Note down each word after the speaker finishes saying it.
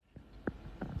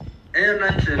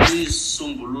eyona ndlela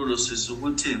isisombululo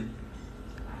sisukuthi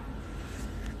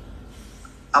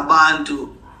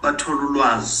abantu bathola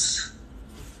ulwazi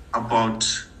about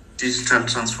digital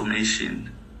transformation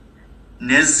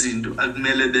nezinto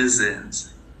akumele bezenze.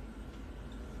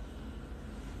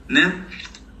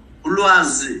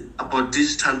 Ulwazi about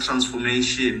digital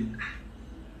transformation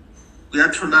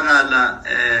kuyatholakala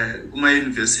kuma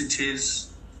universities.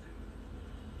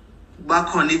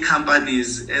 Bakhona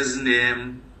companies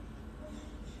ezine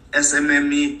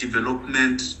SMME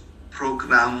development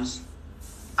programs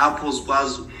apho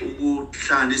zikwazi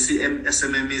ukuhlanganisa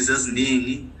SMMEs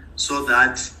eziningi so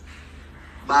that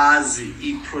bazi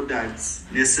i-products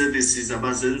ne-services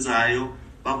abazenzayo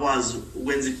bakwazi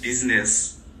ukwenza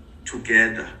i-business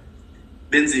together,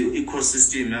 benze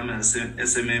i-ecosystem yama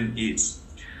SMMEs.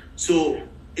 So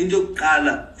into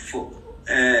yokuqala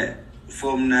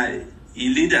from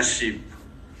leadership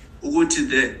ukuthi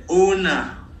the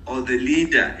owner or the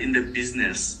leader in the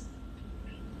business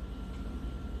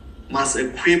must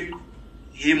equip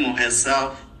him or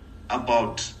herself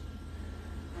about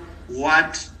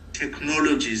what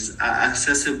technologies are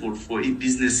accessible for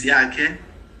business yakhe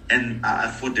and are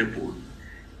affordable.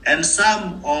 And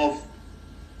some of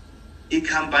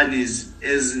companies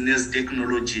as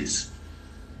technologies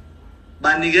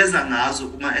banikeza ngazo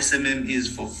kuma SMMEs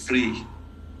for free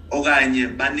okanye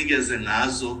banikeze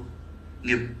ngazo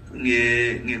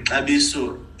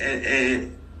ngexabiso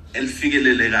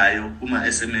elifikelelekayo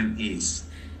kuma SMMEs.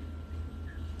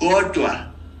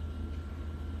 Kodwa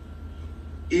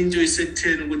into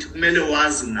isekutheni ukuthi kumele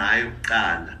wazi ngayo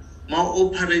kuqala ma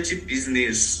operate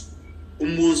business,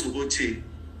 umbuzo ukuthi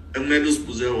ekumele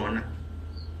uzibuze wona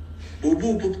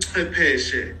bobuphi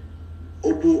ubuchwepheshe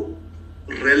obu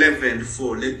relevant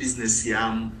for le business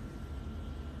yami,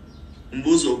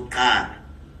 umbuzo oqala.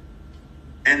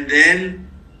 And then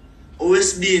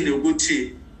owesibini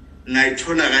ukuthi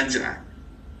ngayithola kanjani,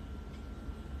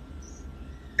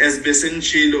 as bese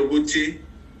ngishilo ukuthi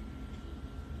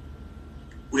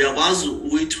uyakwazi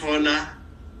ukuyithola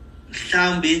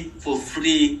mhlambi for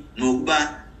free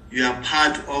ngokuba you are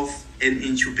part of an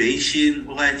incubation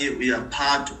okanye you are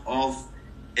part of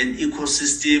an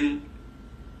ecosystem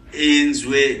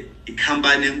enziwe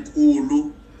ikhampani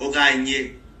enkulu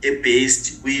okanye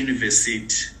based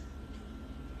kwi-university.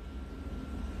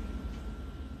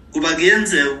 Kuba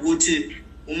kuyenzeka ukuthi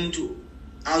umuntu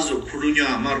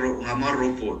azokhulunywa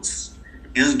ngama-robots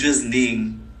ngezinto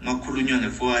eziningi makhulunywa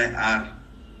nge-4IR,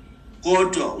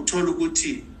 kodwa uthola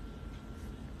ukuthi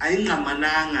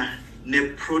ayingamananga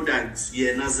ne-products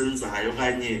yena zenzayo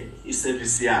kanye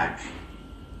i-service yakhe.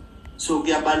 So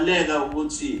kuyabaleka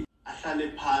ukuthi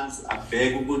ahlale phansi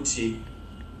abheke ukuthi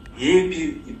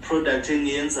yiphi i-product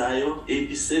engiyenzayo,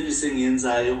 yiphi i-service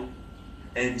engiyenzayo,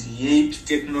 and yiphi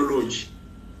technology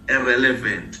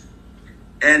relevant.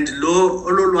 And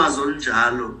ololwazi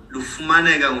olunjalo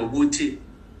lufumaneka ngokuthi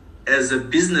as a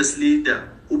business leader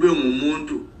ube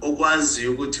ngumuntu okwazi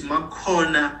ukuthi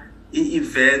makhona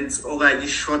i-events okanye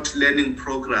short learning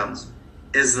programs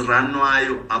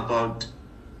ezirunwayo about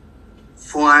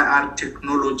 4IR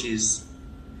technologies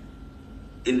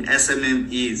in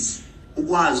SMMEs,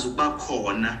 ukwazi ukuba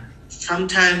khona.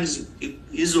 Sometimes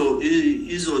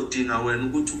izodinga wena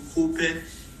ukuthi ukhuphe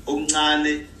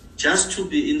okuncane just to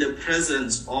be in the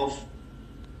presence of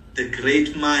the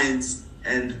great minds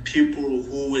and people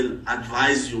who will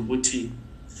advise you ukuthi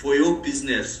for your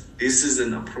business this is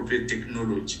an appropriate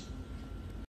technology.